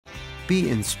Be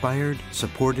inspired,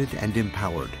 supported, and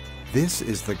empowered. This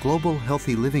is the Global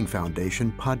Healthy Living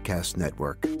Foundation podcast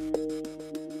network.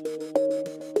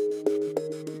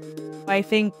 I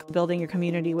think building your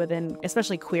community within,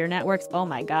 especially queer networks, oh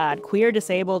my God, queer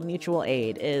disabled mutual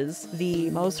aid is the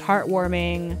most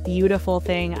heartwarming, beautiful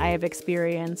thing I have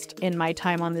experienced in my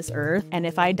time on this earth. And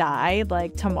if I died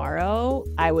like tomorrow,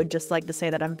 I would just like to say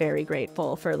that I'm very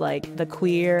grateful for like the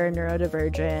queer,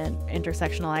 neurodivergent,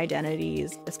 intersectional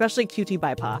identities, especially QT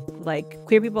BIPOC, like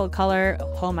queer people of color.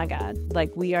 Oh my God,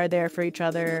 like we are there for each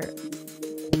other.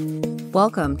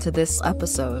 Welcome to this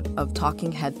episode of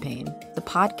Talking Head Pain, the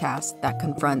podcast that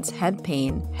confronts head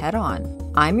pain head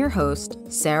on. I'm your host,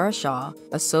 Sarah Shaw,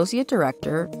 Associate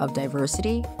Director of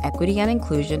Diversity, Equity and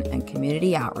Inclusion and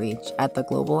Community Outreach at the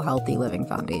Global Healthy Living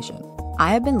Foundation.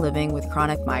 I have been living with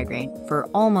chronic migraine for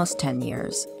almost 10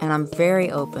 years, and I'm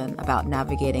very open about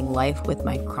navigating life with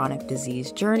my chronic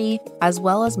disease journey, as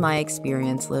well as my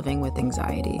experience living with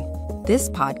anxiety. This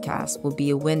podcast will be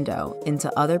a window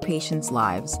into other patients'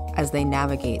 lives as they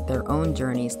navigate their own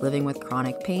journeys living with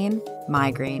chronic pain,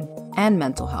 migraine, and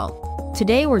mental health.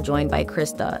 Today, we're joined by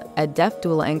Christa, a deaf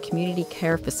doula and community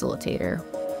care facilitator.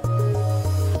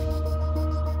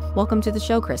 Welcome to the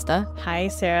show, Christa. Hi,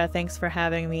 Sarah. Thanks for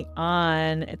having me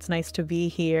on. It's nice to be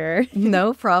here.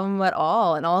 No problem at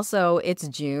all. And also, it's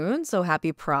June, so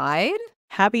happy Pride.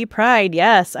 Happy Pride,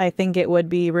 yes. I think it would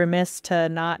be remiss to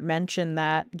not mention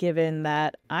that, given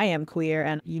that I am queer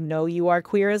and you know you are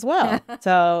queer as well.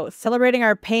 So celebrating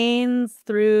our pains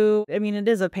through, it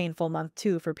is a painful month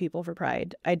too for people for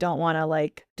Pride. I don't want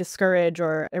to discourage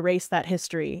or erase that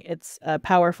history. It's a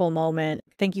powerful moment.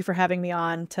 Thank you for having me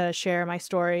on to share my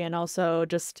story, and also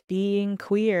just being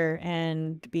queer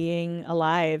and being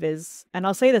alive is, and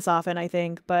I'll say this often, I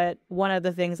think, but one of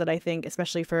the things that I think,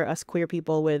 especially for us queer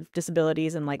people with disabilities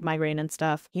and migraine and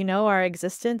stuff, our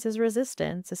existence is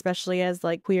resistance, especially as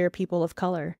queer people of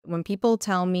color. When people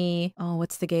tell me, oh,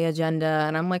 what's the gay agenda?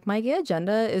 And I'm like, my gay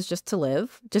agenda is just to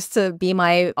live, just to be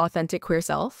my authentic queer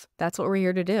self. That's what we're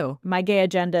here to do. My gay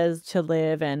agenda is to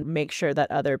live and make sure that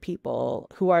other people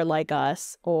who are like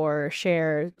us or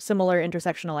share similar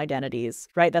intersectional identities,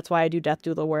 right? That's why I do death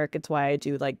doula work. It's why I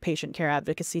do patient care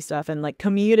advocacy stuff and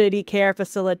community care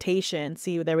facilitation.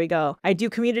 See, there we go. I do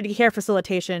community care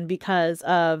facilitation because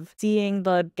of seeing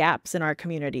the gaps in our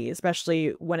community, especially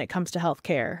when it comes to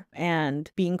healthcare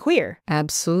and being queer.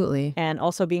 Absolutely. And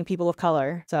also being people of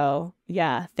color. So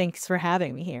yeah, thanks for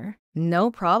having me here.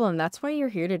 No problem. That's why you're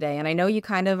here today. And I know you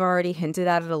kind of already hinted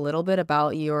at it a little bit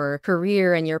about your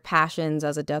career and your passions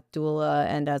as a death doula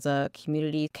and as a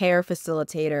community care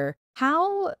facilitator.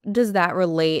 How does that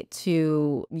relate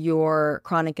to your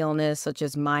chronic illness, such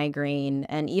as migraine,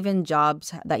 and even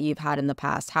jobs that you've had in the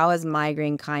past? How has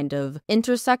migraine kind of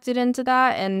intersected into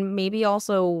that? And maybe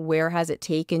also where has it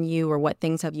taken you, or what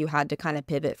things have you had to kind of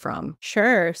pivot from?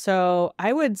 Sure. So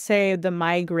I would say the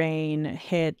migraine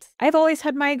hit. I've always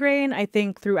had migraine. I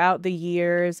think throughout the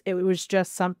years, it was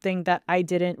just something that I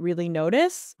didn't really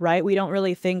notice, right? We don't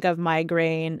really think of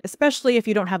migraine, especially if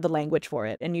you don't have the language for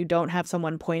it and you don't have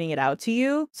someone pointing it out to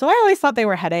you. So I always thought they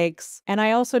were headaches. And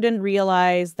I also didn't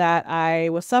realize that I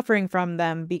was suffering from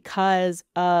them because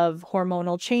of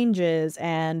hormonal changes.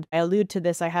 And I allude to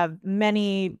this, I have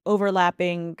many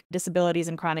overlapping disabilities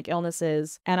and chronic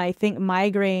illnesses. And I think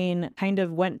migraine kind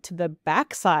of went to the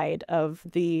backside of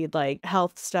the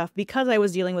health stuff because I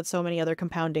was dealing with so many other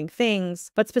compounding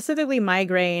things. But specifically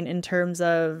migraine in terms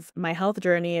of my health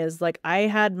journey is I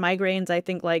had migraines, I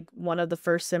think one of the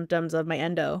first symptoms of my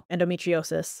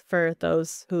endometriosis, for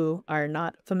those who are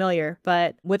not familiar.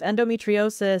 But with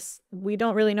endometriosis, we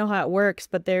don't really know how it works,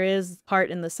 but there is part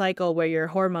in the cycle where your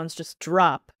hormones just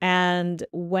drop. And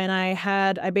when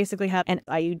I basically had an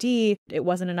IUD, it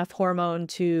wasn't enough hormone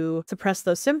to suppress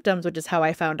those symptoms, which is how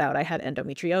I found out I had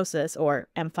endometriosis, or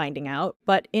am finding out.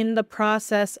 But in the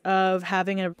process of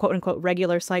having a quote unquote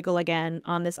regular cycle again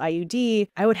on this IUD,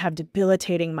 I would have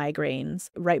debilitating migraines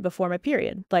right before my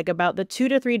period. About the 2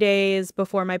 to 3 days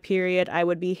before my period, I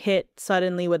would be hit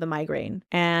suddenly with a migraine,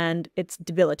 and it's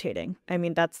debilitating.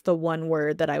 That's the one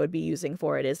word that I would be using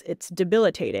for it, is it's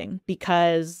debilitating,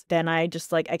 because then I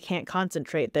just I can't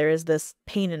concentrate. There is this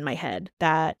pain in my head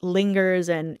that lingers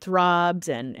and throbs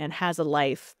and has a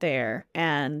life there.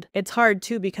 And it's hard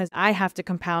too, because I have to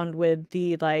compound with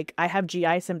the I have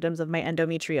GI symptoms of my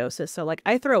endometriosis. So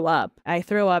I throw up,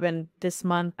 and this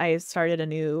month I started a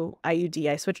new IUD.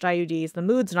 I switched IUDs. The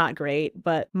mood's not great,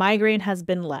 but migraine has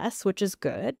been less, which is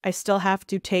good. it. I still have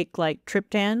to take like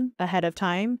triptan ahead of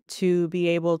time to be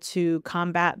able to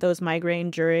combat those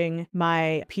migraine during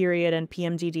my period and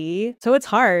PMDD. So it's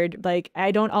hard. Like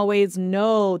I don't always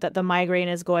know that the migraine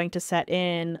is going to set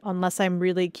in unless I'm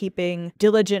really keeping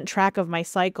diligent track of my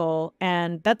cycle.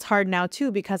 And that's hard now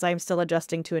too because I'm still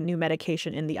adjusting to a new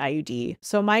medication in the IUD.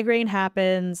 So migraine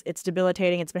happens, it's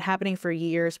debilitating. It's been happening for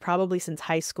years, probably since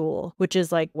high school, which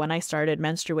is like when I started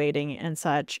menstruating and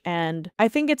such. And I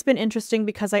think it's been interesting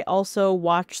because I also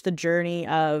watched the journey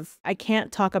of, I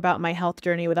can't talk about my health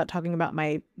journey without talking about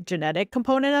my genetic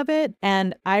component of it.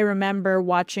 And I remember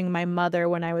watching my mother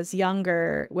when I was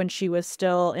younger, when she was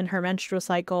still in her menstrual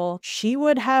cycle, she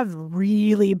would have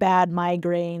really bad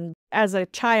migraine. As a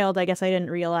child, I guess I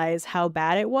didn't realize how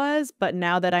bad it was, but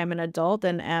now that I'm an adult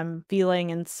and am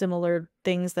feeling in similar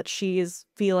things that she's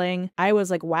feeling, I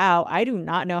was like, wow, I do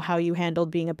not know how you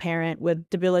handled being a parent with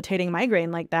debilitating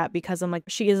migraine like that, because I'm like,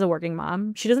 she is a working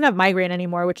mom. She doesn't have migraine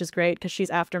anymore, which is great because she's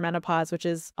after menopause, which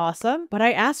is awesome. But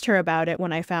I asked her about it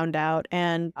when I found out.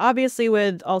 And obviously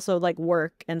with also like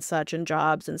work and such and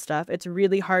jobs and stuff, it's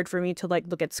really hard for me to like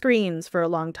look at screens for a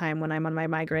long time when I'm on my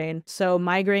migraine. So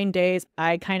migraine days,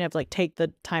 I kind of like take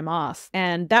the time off.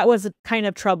 And that was a kind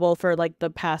of trouble for like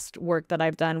the past work that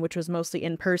I've done, which was mostly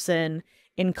in person,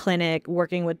 in clinic,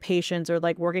 working with patients or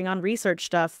like working on research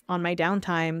stuff on my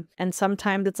downtime. And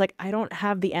sometimes it's like, I don't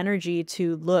have the energy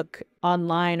to look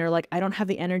online, or like I don't have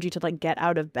the energy to like get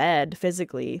out of bed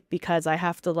physically because I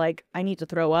have to like, I need to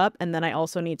throw up, and then I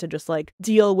also need to just like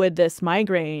deal with this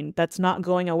migraine that's not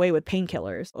going away with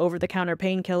painkillers, over-the-counter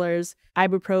painkillers,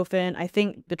 ibuprofen. I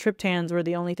think the triptans were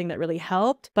the only thing that really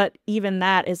helped, but even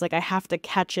that is like I have to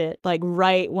catch it like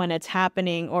right when it's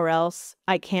happening or else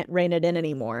I can't rein it in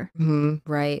anymore.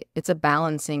 Right. It's a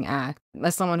balancing act.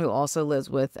 As someone who also lives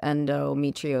with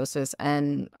endometriosis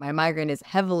and my migraine is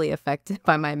heavily affected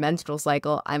by my menstrual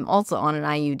cycle, I'm also on an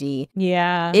IUD.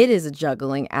 Yeah. It is a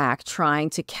juggling act trying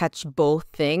to catch both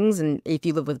things. And if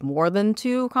you live with more than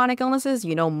 2 chronic illnesses,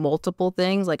 you know, multiple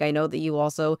things. Like I know that you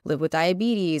also live with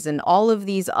diabetes and all of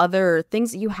these other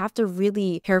things that you have to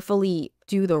really carefully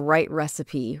do the right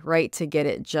recipe, right, to get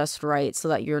it just right so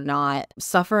that you're not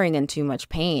suffering in too much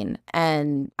pain.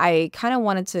 And I kind of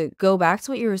wanted to go back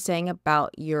to what you were saying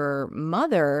about your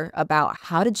mother, about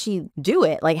how did she do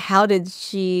it? Like, how did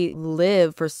she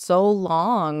live for so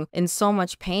long in so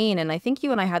much pain? And I think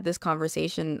you and I had this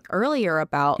conversation earlier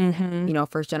about, you know,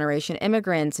 first generation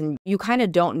immigrants, and you kind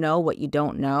of don't know what you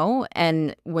don't know.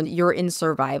 And when you're in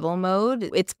survival mode,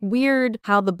 it's weird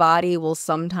how the body will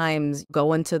sometimes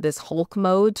go into this Hulk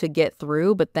mode to get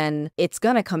through, but then it's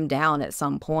going to come down at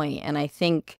some point. And I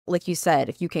think, like you said,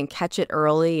 if you can catch it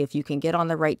early, if you can get on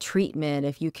the right treatment,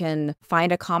 if you can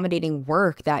find accommodating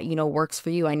work that, you know, works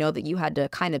for you. I know that you had to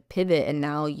kind of pivot and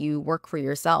now you work for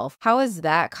yourself. How has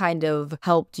that kind of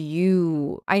helped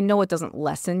you? I know it doesn't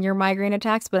lessen your migraine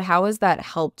attacks, but how has that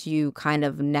helped you kind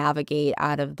of navigate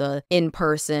out of the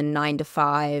in-person 9 to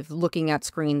 5, looking at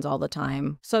screens all the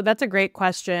time? So that's a great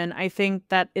question. I think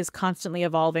that is constantly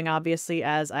evolving, obviously,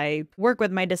 as I work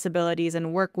with my disabilities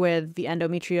and work with the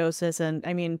endometriosis. And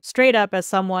I mean, straight up, as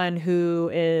someone who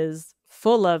is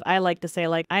full of, I like to say,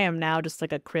 like, I am now just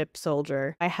like a Crip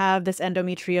soldier. I have this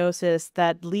endometriosis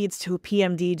that leads to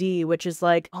PMDD, which is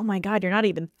like, oh my God, you're not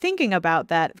even thinking about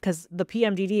that, because the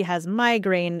PMDD has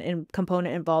migraine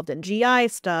component involved in GI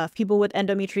stuff. People with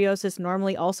endometriosis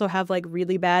normally also have like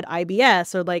really bad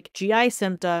IBS or like GI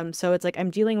symptoms. So it's like,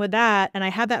 I'm dealing with that. And I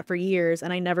had that for years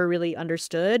and I never really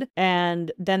understood.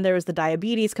 And then there was the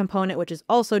diabetes component, which is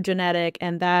also genetic.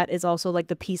 And that is also like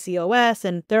the PCOS.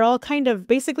 And they're all kind of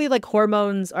basically like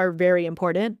hormones are very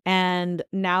important. And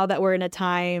now that we're in a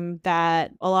time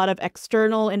that a lot of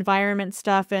external environment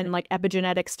stuff and like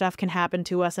epigenetic stuff can happen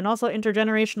to us, and also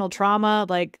intergenerational trauma,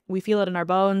 like we feel it in our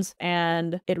bones.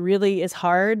 And it really is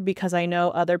hard because I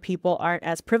know other people aren't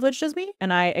as privileged as me.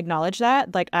 And I acknowledge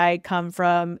that. Like I come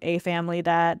from a family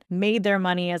that made their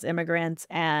money as immigrants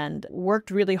and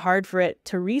worked really hard for it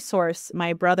to resource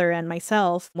my brother and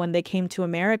myself when they came to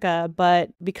America. But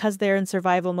because they're in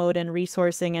survival mode and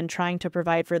resourcing and trying to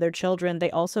provide for their children, they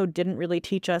also didn't really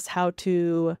teach us how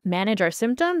to manage our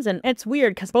symptoms. And it's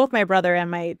weird because both my brother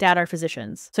and my dad are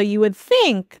physicians. So you would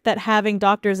think that having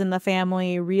doctors in the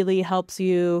family really helps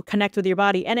you connect with your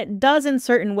body. And it does in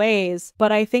certain ways.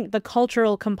 But I think the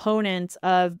cultural component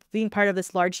of being part of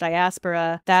this large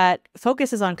diaspora that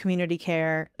focuses on community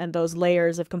care and those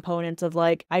layers of components of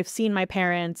like, I've seen my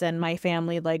parents and my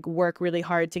family like work really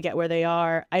hard to get where they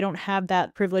are. I don't have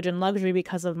that privilege and luxury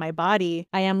because of my body.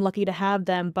 I am lucky to to have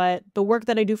them. But the work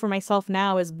that I do for myself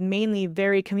now is mainly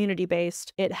very community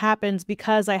based. It happens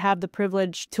because I have the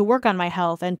privilege to work on my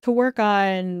health and to work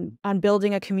on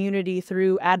building a community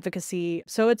through advocacy.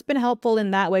 So it's been helpful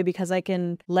in that way because I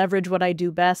can leverage what I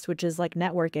do best, which is like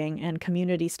networking and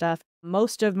community stuff.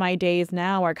 Most of my days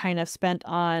now are kind of spent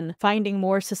on finding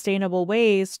more sustainable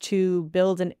ways to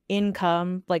build an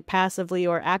income, like passively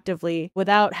or actively,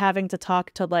 without having to talk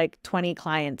to like 20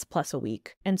 clients plus a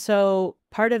week. And so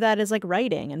part of that is like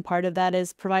writing, and part of that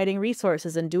is providing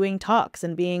resources and doing talks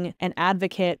and being an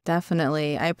advocate.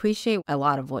 Definitely. I appreciate a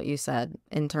lot of what you said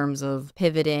in terms of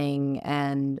pivoting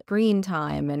and screen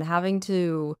time and having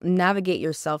to navigate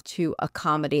yourself to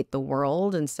accommodate the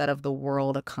world instead of the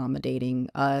world accommodating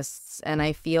us. And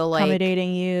I feel like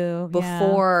Accommodating you.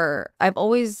 Before, I've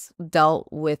always dealt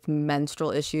with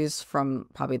menstrual issues from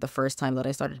probably the first time that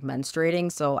I started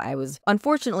menstruating. So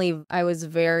unfortunately, I was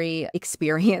very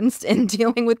experienced in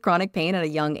dealing with chronic pain at a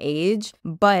young age,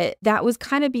 but that was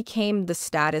kind of became the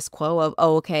status quo of,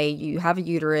 oh, okay, you have a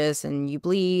uterus and you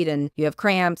bleed and you have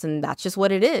cramps and that's just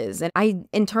what it is. And I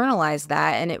internalized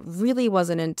that, and it really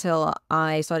wasn't until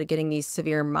I started getting these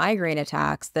severe migraine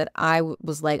attacks that I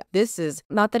was like, this is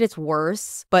not that it's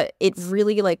worse, but it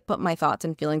really like put my thoughts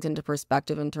and feelings into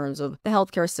perspective in terms of the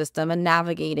healthcare system and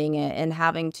navigating it and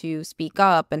having to speak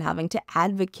up and having to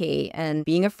advocate and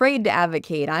being afraid to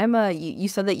advocate. You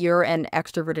said that you're an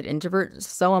extroverted introvert.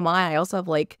 So am I. I also have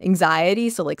like anxiety.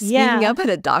 So like speaking up at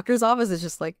a doctor's office is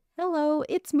just like, hello,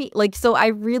 it's me. Like, so I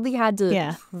really had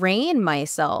to train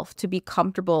myself to be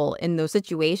comfortable in those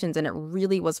situations. And it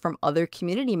really was from other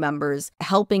community members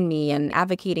helping me and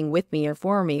advocating with me or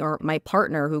for me, or my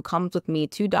partner who comes with me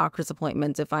to doctor's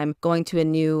appointments if I'm going to a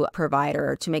new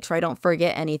provider to make sure I don't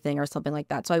forget anything or something like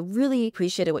that. So I really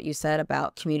appreciated what you said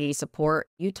about community support.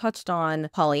 You touched on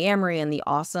polyamory and the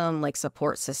awesome like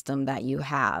support system that you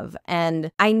have.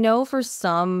 And I know for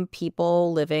some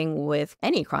people living with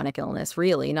any chronic illness,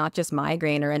 really, not just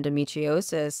migraine or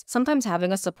endometriosis, sometimes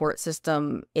having a support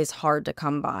system is hard to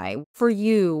come by. For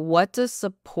you, what does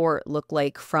support look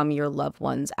like from your loved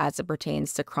ones as it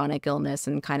pertains to chronic illness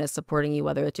and kind of supporting you,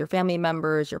 whether it's your family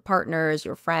members, your partners,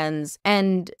 your friends?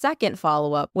 And second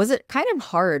follow-up, was it kind of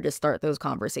hard to start those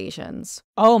conversations?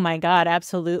 Oh my God,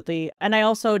 absolutely. And I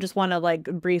also just want to like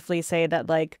briefly say that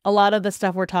like a lot of the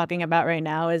stuff we're talking about right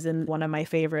now is in one of my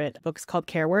favorite books called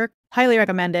Care Work. Highly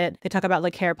recommend it. They talk about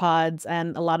like care pods,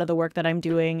 and a lot of the work that I'm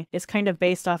doing is kind of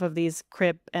based off of these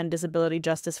CRIP and disability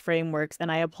justice frameworks, and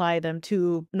I apply them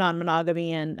to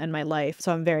non-monogamy and my life.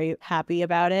 So I'm very happy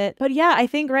about it. But yeah, I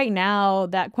think right now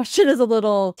that question is a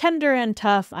little tender and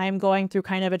tough. I'm going through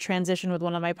kind of a transition with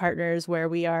one of my partners where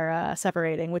we are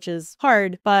separating, which is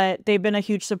hard, but they've been a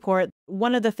huge support.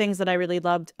 One of the things that I really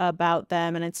loved about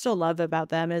them, and I still love about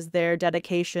them, is their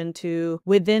dedication to,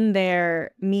 within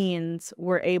their means,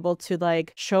 we're able to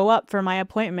like show up for my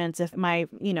appointments. If I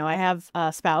have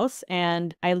a spouse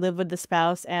and I live with the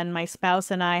spouse, and my spouse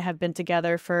and I have been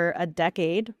together for a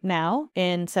decade now.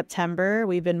 In September,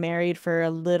 we've been married for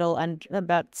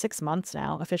about 6 months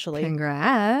now, officially.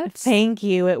 Congrats. Thank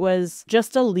you. It was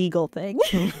just a legal thing.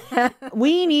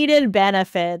 We needed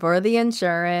benefits. For the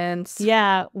insurance.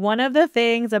 Yeah. One of the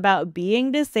things about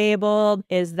being disabled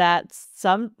is that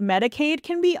some Medicaid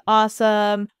can be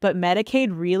awesome, but Medicaid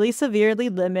really severely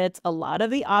limits a lot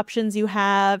of the options you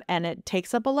have, and it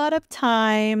takes up a lot of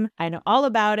time. I know all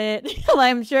about it.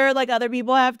 I'm sure like other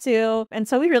people have too. And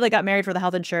so we really got married for the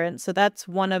health insurance. So that's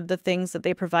one of the things that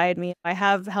they provide me. I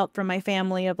have help from my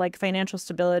family of like financial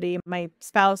stability. My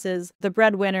spouse is the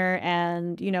breadwinner,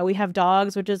 and we have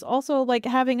dogs, which is also like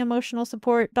having emotional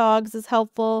support. Dogs is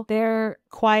helpful. They're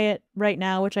quiet right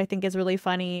now, which I think is really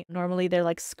funny. Normally they're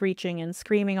like screeching and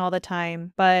screaming all the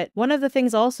time. But one of the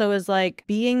things also is like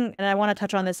and I want to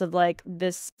touch on this, of like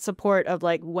this support of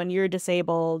like when you're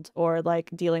disabled or like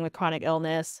dealing with chronic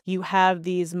illness, you have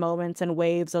these moments and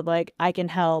waves of like, I can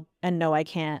help, and no, I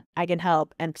can't. I can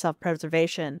help, and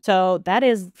self-preservation. So that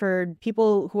is for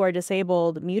people who are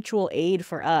disabled. Mutual aid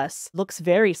for us looks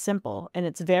very simple, and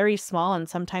it's very small, and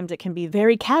sometimes it can be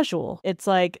very casual. It's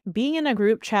like being in a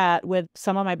group chat with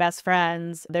some of my best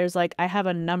friends. I have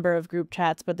a number of group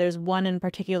chats, but there's one in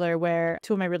particular where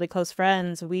two of my really close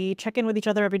friends, we check in with each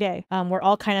other every day. We're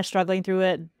all kind of struggling through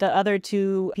it. The other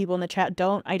two people in the chat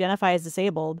don't identify as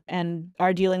disabled and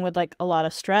are dealing with like a lot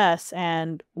of stress,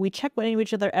 and we check in with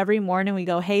each other every every morning we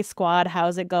go, hey squad,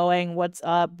 how's it going? What's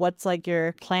up? What's like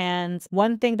your plans?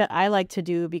 One thing that I like to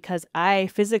do, because I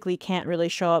physically can't really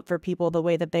show up for people the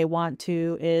way that they want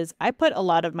to, is I put a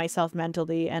lot of myself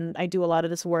mentally, and I do a lot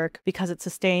of this work because it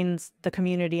sustains the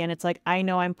community. And it's like, I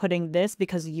know I'm putting this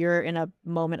because you're in a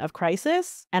moment of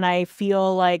crisis. And I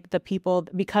feel like the people,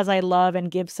 because I love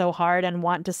and give so hard and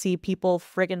want to see people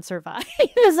friggin' survive,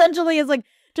 essentially, is like,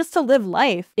 just to live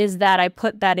life, is that I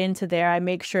put that into there. I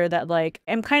make sure that like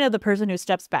I'm kind of the person who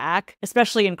steps back,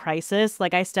 especially in crisis.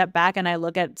 Like I step back and I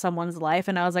look at someone's life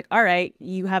and I was like, all right,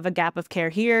 you have a gap of care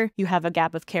here. You have a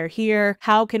gap of care here.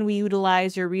 How can we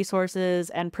utilize your resources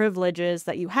and privileges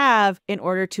that you have in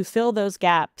order to fill those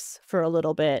gaps for a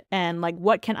little bit? And like,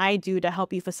 what can I do to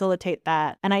help you facilitate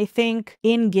that? And I think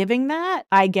in giving that,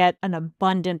 I get an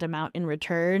abundant amount in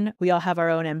return. We all have our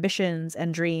own ambitions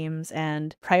and dreams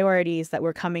and priorities that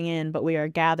we're coming in, but we are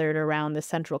gathered around the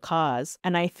central cause.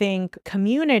 And I think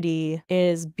community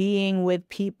is being with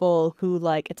people who,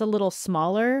 like, it's a little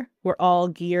smaller. We're all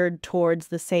geared towards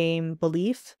the same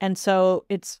belief. And so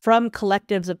it's from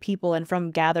collectives of people and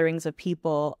from gatherings of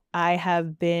people. I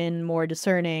have been more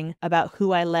discerning about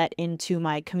who I let into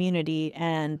my community.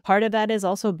 And part of that is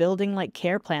also building like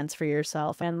care plans for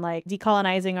yourself and like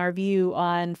decolonizing our view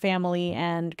on family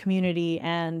and community.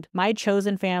 And my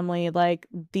chosen family, like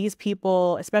these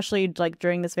people, especially like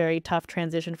during this very tough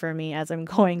transition for me as I'm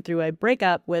going through a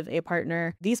breakup with a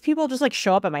partner, these people just like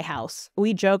show up at my house.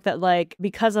 We joke that like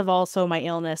because of also my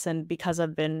illness and because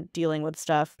I've been dealing with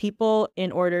stuff, people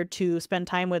in order to spend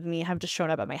time with me have just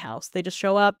shown up at my house. They just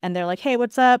show up and they're like, hey,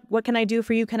 what's up? What can I do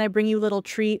for you? Can I bring you a little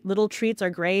treat? Little treats are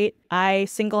great. I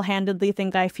single-handedly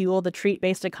think I fuel the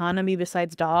treat-based economy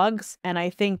besides dogs. And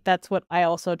I think that's what I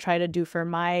also try to do for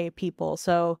my people.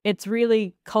 So it's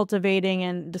really cultivating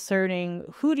and discerning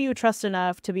who do you trust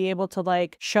enough to be able to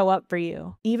like show up for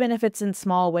you, even if it's in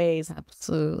small ways.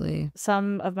 Absolutely.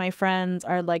 Some of my friends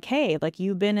are like, hey, like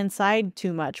you've been inside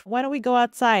too much. Why don't we go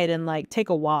outside and like take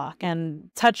a walk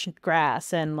and touch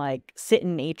grass and like sit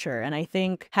in nature? And I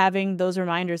think having those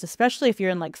reminders, especially if you're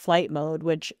in like flight mode,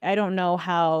 which I don't know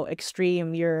how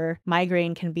extreme your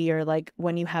migraine can be or like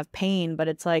when you have pain, but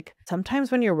it's like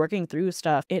sometimes when you're working through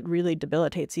stuff, it really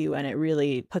debilitates you and it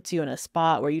really puts you in a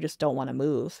spot where you just don't want to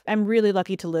move. I'm really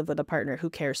lucky to live with a partner who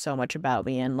cares so much about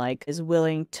me and like is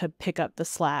willing to pick up the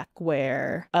slack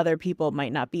where other people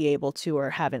might not be able to or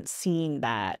haven't seen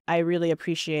that. I really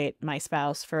appreciate my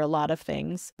spouse for a lot of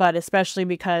things, but especially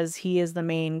because he is the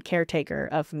main caretaker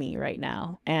of me right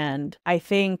now. And I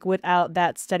think without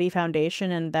that steady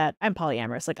foundation and that I'm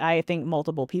polyamorous, like I think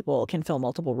multiple people can fill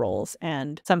multiple roles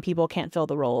and some people can't fill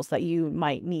the roles that you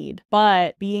might need.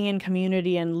 But being in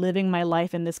community and living my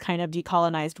life in this kind of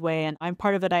decolonized way, and I'm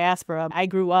part of the diaspora. I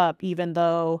grew up, even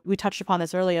though we touched upon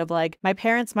this earlier, of like my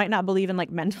parents might not believe in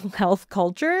like mental health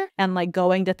culture and like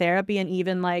going to therapy, and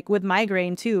even like with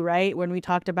migraine too, right? When we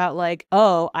talked about like,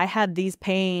 oh, I had these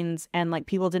pains and like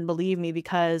people didn't believe me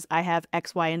because I have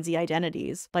X, Y, and Z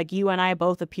identities. Like you and I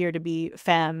both appear to be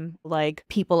femme, like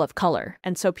people of color.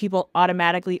 And so people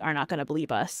automatically are not going to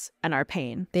believe us and our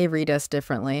pain. They read us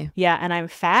differently. Yeah. And I'm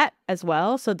fat as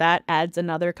well. So that adds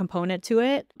another component to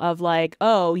it of like,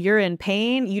 oh, you're in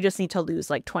pain. You just need to lose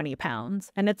like 20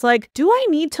 pounds. And it's like, do I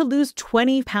need to lose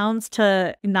 20 pounds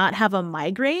to not have a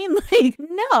migraine? Like,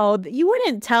 no, you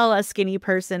wouldn't tell a skinny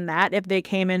person that if they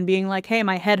came in being like, hey,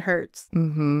 my head hurts.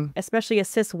 Especially a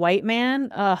cis white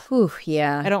man. Ooh,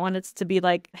 yeah. I don't want it to be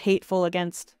like hateful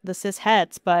against the cis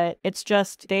hets, but it's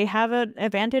just they have an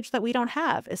advantage that we don't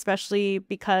have, especially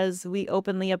because we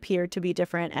openly appear to be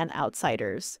different and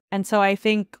outsiders. And so I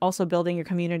think also building your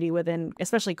community within,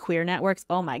 especially queer networks,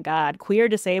 oh my God, queer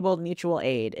disabled mutual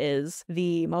aid is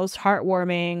the most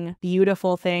heartwarming,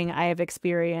 beautiful thing I have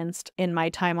experienced in my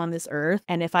time on this earth.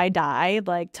 And if I died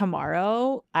like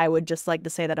tomorrow, I would just like to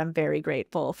say that I'm very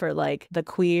grateful for like the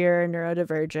queer,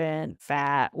 neurodivergent,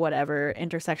 fat, whatever,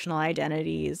 intersectional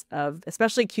identities of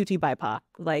especially QT BIPOC,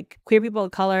 like queer people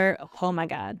of color. Oh my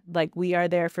God, like we are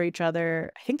there for each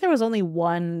other. I think there was only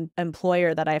one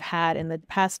employer that I've had in the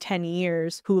past 10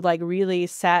 years who like really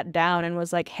sat down and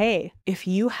was like, hey, if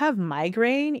you have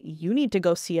migraine, you need to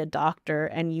go see a doctor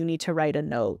and you need to write a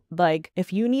note. Like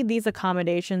if you need these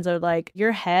accommodations, or like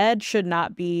your head should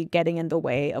not be getting in the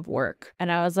way of work.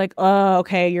 And I was like, oh,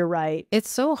 okay, you're right. It's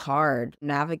so hard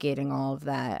navigating all of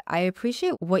that. I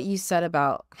appreciate what you said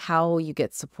about how you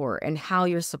get support and how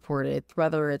you're supported,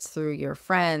 whether it's through your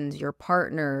friends, your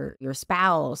partner, your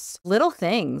spouse, little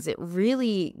things. It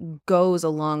really goes a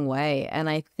long way. And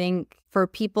I think for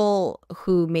people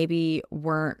who maybe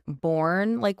weren't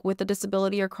born like with a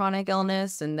disability or chronic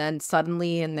illness, and then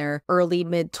suddenly in their early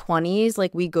mid-20s,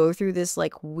 like we go through this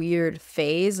like weird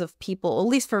phase of people, at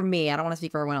least for me, I don't want to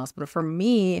speak for everyone else, but for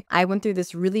me, I went through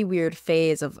this really weird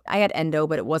phase of, I had endo,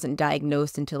 but it wasn't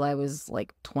diagnosed until I was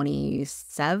like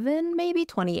 27, maybe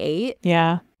 28.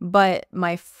 Yeah. But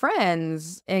my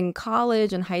friends in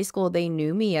college and high school, they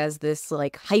knew me as this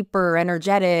like hyper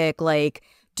energetic, like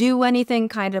do anything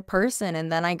kind of person. And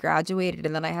then I graduated,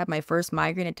 and then I had my first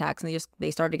migraine attacks, and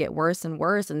they started to get worse and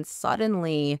worse. And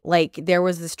suddenly, like, there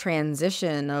was this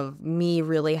transition of me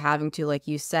really having to, like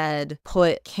you said,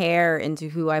 put care into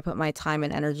who I put my time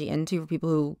and energy into for people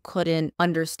who couldn't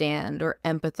understand or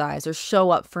empathize or show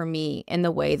up for me in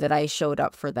the way that I showed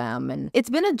up for them. And it's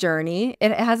been a journey.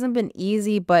 It hasn't been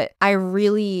easy, but I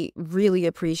really, really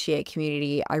appreciate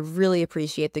community. I really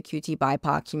appreciate the QT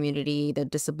BIPOC community, the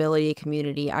disability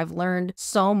community. I've learned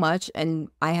so much, and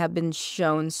I have been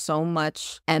shown so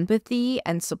much empathy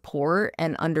and support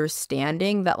and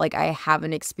understanding that like I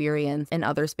haven't experienced in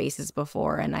other spaces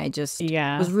before. And I just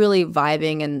was really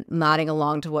vibing and nodding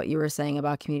along to what you were saying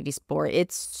about community support.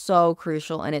 It's so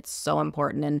crucial and it's so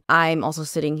important. And I'm also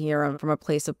sitting here from a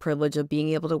place of privilege of being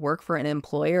able to work for an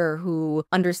employer who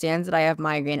understands that I have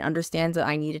migraine, understands that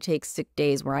I need to take sick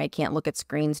days where I can't look at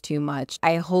screens too much.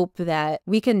 I hope that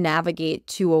we can navigate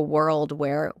to a world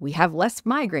where we have less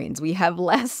migraines, we have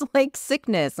less like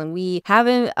sickness, and we have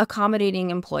accommodating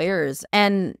employers.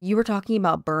 And you were talking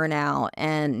about burnout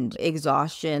and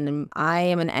exhaustion. And I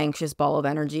am an anxious ball of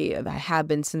energy. I have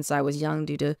been since I was young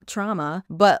due to trauma.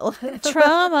 But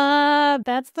trauma,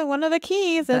 that's one of the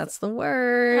keys. That's the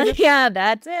word. Yeah,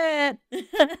 that's it.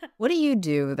 What do you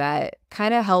do that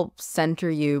kind of helps center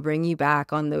you, bring you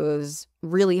back on those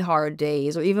really hard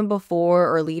days, or even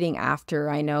before or leading after?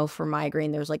 I know for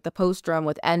migraine, there's like the post-drum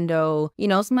with endo. You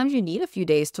know, sometimes you need a few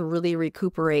days to really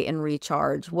recuperate and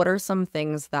recharge. What are some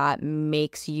things that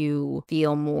makes you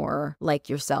feel more like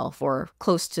yourself or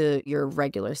close to your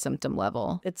regular symptom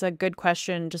level? It's a good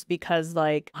question, just because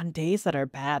like on days that are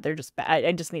bad, they're just bad.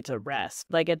 I just need to rest.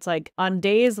 Like it's like on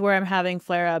days where I'm having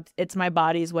flare-ups, it's my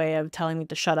body's way of telling me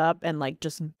to shut up and like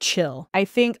just chill. I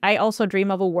think I also dream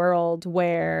of a world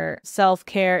where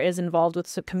self-care is involved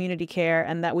with community care,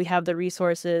 and that we have the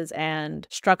resources and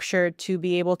structure to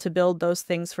be able to build those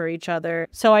things for each other.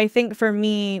 So I think for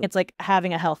me, it's like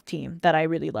having a health team that I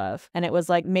really love. And it was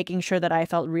like making sure that I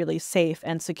felt really safe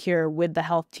and secure with the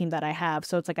health team that I have.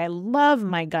 So it's like I love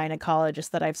my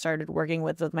gynecologist that I've started working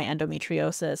with my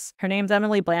endometriosis. Her name's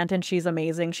Emily Blanton. She's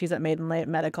amazing. She's at Maiden Lane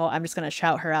Medical. I'm just going to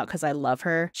shout her out because I love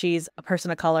her. She's a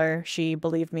person of color. She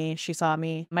believed me. She saw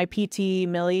me. My PT,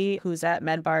 Millie, who's at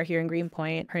MedBar here in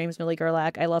Greenpoint, her name's Millie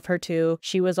Gerlach. I love her too.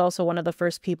 She was also one of the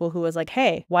first people who was like,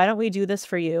 hey, why don't we do this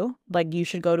for you? Like, you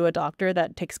should go to a doctor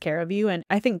that takes care of you. And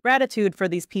I think gratitude for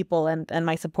these people and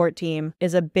my support team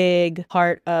is a big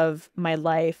part of my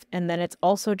life. And then it's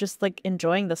also just like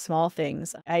enjoying the small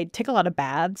things. I take a lot of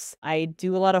baths. I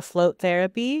do a lot of float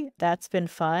therapy. That's been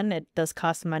fun. It does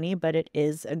cost money, but it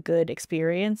is a good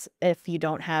experience. If you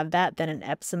don't have that, then an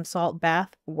Epsom salt bath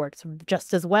works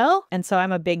just as well. And so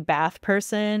I'm a big bath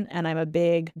person, and I'm a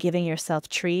big giving yourself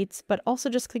treats, but also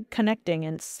just connecting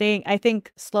and staying. I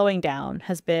think slowing down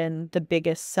has been the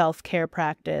biggest self-care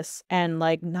practice, and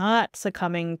like not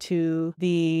succumbing to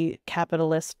the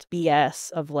capitalist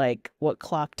BS of like what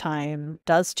clock time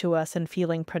does to us and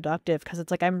feeling productive. Because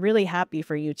it's like, I'm really happy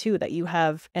for you too, that you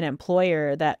have an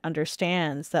employer that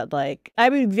understands that. Like,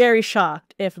 I'd be very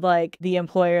shocked if like the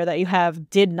employer that you have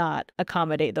did not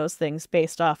accommodate those things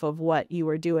based off of what you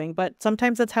were doing. But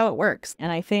sometimes that's how it works.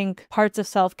 And I think parts of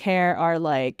self-care are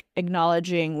like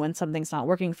acknowledging when something's not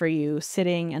working for you,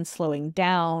 sitting and slowing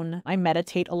down. I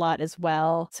meditate a lot as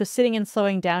well. So sitting and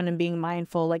slowing down and being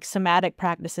mindful, like somatic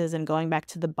practices and going back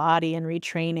to the body and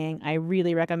retraining, I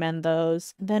really recommend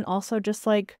those. Then also just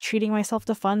like treating myself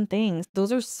to fun things.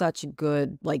 Those are such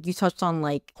good, like you touched on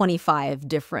like 25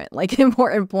 different like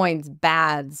important points: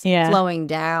 baths, slowing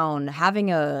down,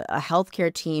 having a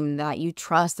healthcare team that you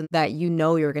trust and that you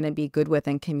know you're going to be good with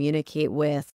and communicate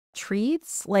with.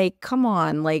 Treats, like, come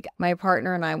on, like my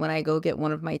partner and I, when I go get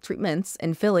one of my treatments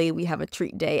in Philly, we have a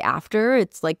treat day after.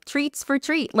 It's like treats for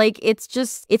treat. Like, it's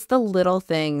the little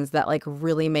things that like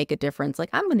really make a difference. Like,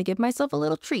 I'm gonna give myself a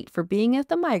little treat for being at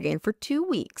the migraine for 2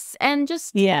 weeks, and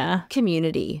just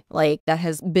community. Like, that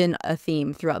has been a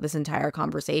theme throughout this entire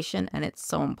conversation, and it's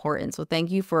so important. So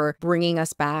thank you for bringing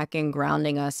us back and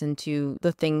grounding us into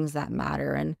the things that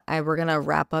matter. And we're gonna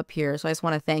wrap up here. So I just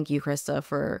want to thank you, Christa,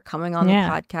 for coming on the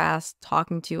podcast podcast,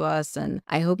 talking to us. And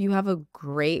I hope you have a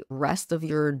great rest of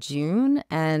your June.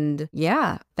 And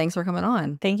yeah, thanks for coming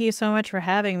on. Thank you so much for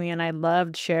having me. And I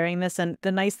loved sharing this. And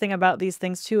the nice thing about these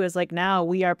things too is like now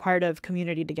we are part of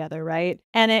community together, right?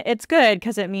 And it's good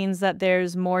because it means that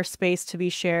there's more space to be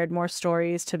shared, more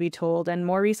stories to be told, and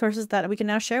more resources that we can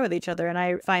now share with each other. And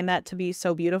I find that to be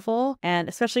so beautiful. And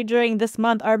especially during this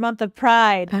month, our month of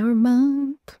Pride. Our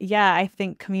month. Yeah, I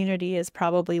think community is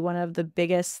probably one of the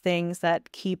biggest things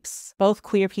that keeps both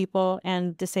queer people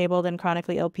and disabled and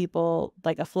chronically ill people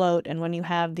like afloat. And when you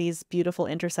have these beautiful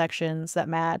intersections that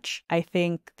match, I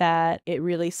think that it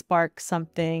really sparks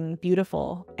something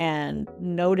beautiful. And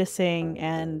noticing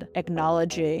and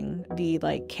acknowledging the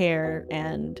like care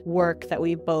and work that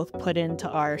we both put into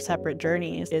our separate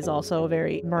journeys is also a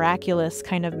very miraculous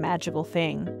kind of magical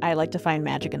thing. I like to find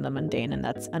magic in the mundane, and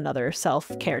that's another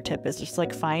self-care tip, is just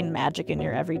like find magic in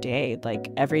your everyday.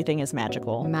 Like everything is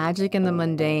magical. Magic in the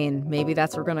mundane. Maybe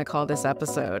that's what we're going to call this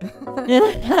episode.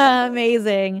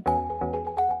 Amazing.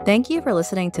 Thank you for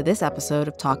listening to this episode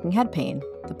of Talking Head Pain,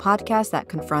 the podcast that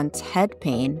confronts head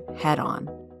pain head on.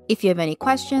 If you have any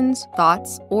questions,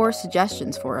 thoughts, or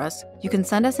suggestions for us, you can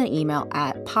send us an email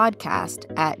at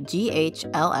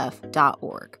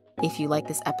podcast@ghlf.org. If you like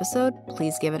this episode,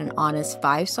 please give it an honest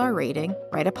 5-star rating,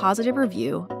 write a positive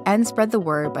review, and spread the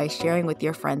word by sharing with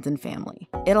your friends and family.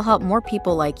 It'll help more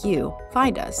people like you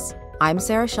find us. I'm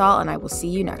Sarah Shaw, and I will see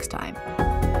you next time.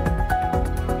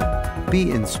 Be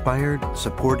inspired,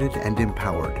 supported, and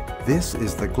empowered. This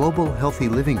is the Global Healthy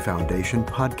Living Foundation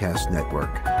Podcast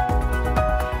Network.